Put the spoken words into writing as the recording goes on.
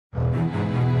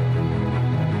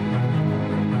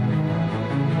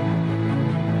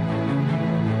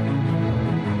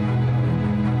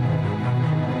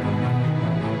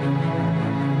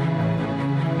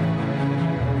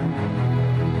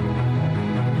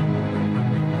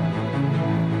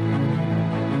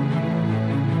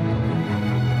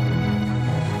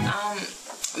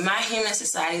my Human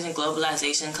Societies and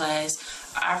Globalization class,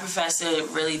 our professor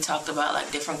really talked about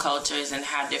like different cultures and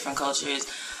how different cultures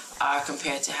are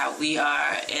compared to how we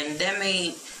are, and that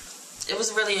made it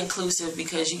was really inclusive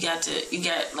because you got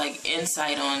like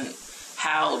insight on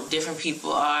how different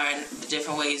people are and the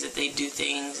different ways that they do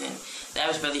things, and that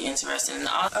was really interesting.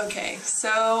 Okay,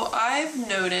 so I've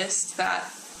noticed that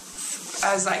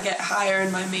as I get higher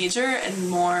in my major and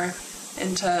more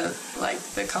into like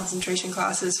the concentration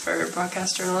classes for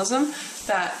broadcast journalism,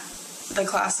 that the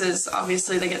classes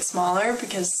obviously they get smaller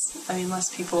because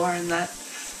less people are in that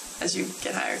as you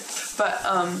get higher, but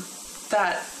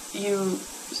that you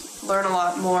learn a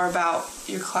lot more about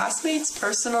your classmates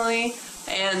personally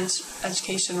and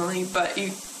educationally, but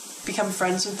you become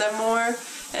friends with them more.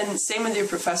 And same with your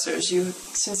professors.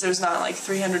 Since there's not like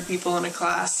 300 people in a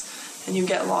class, and you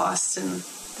get lost in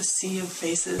the sea of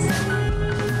faces.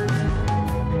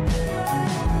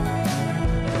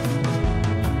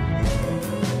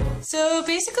 So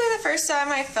basically the first time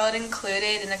I felt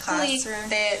included in a classroom,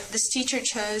 this teacher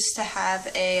chose to have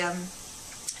a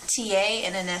TA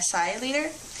and an SI leader.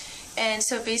 And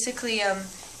so basically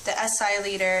the SI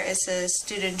leader is a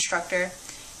student instructor,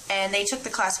 and they took the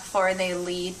class before and they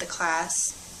lead the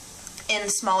class in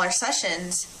smaller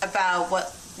sessions about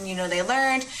what they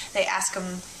learned. They ask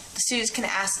them, the students can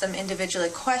ask them individually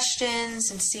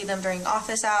questions and see them during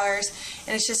office hours,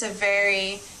 and it's just a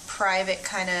very private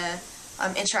kind of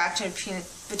interaction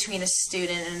between a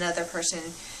student and another person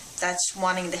that's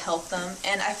wanting to help them.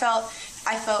 And I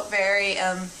felt very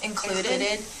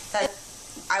included that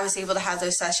I was able to have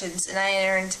those sessions, and I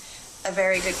earned a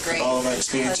very good grade. All of our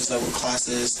experiences with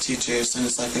classes, teachers, and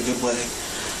it's like a good way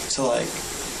to like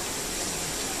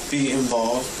be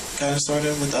involved, kind of sort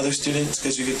of, with other students,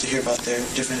 because you get to hear about their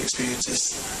different experiences.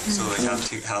 So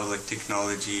like how like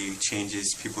technology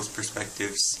changes people's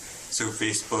perspectives. So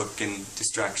Facebook and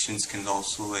distractions can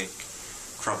also like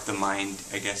corrupt the mind,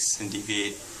 I guess, and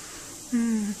deviate.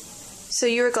 So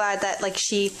you were glad that like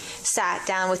she sat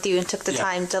down with you and took the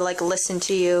time to like listen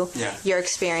to you, your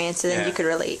experience, and then you could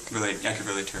relate. I could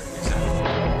relate to her, exactly.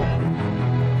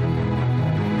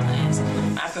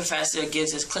 My professor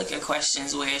gives us clicker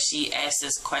questions where she asks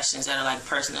us questions that are like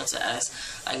personal to us,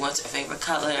 like what's our favorite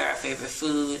color, our favorite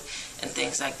food, and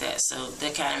things like that. So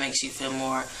that kind of makes you feel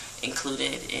more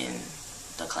included in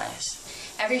the class.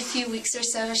 Every few weeks or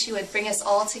so, she would bring us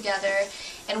all together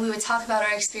and we would talk about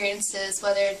our experiences,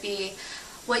 whether it be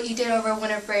what you did over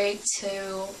winter break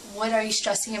to what are you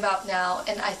stressing about now.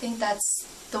 And I think that's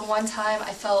the one time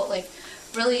I felt like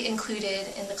really included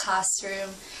in the classroom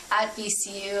at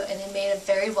VCU, and it made a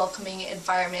very welcoming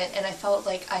environment, and I felt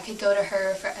like I could go to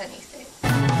her for anything.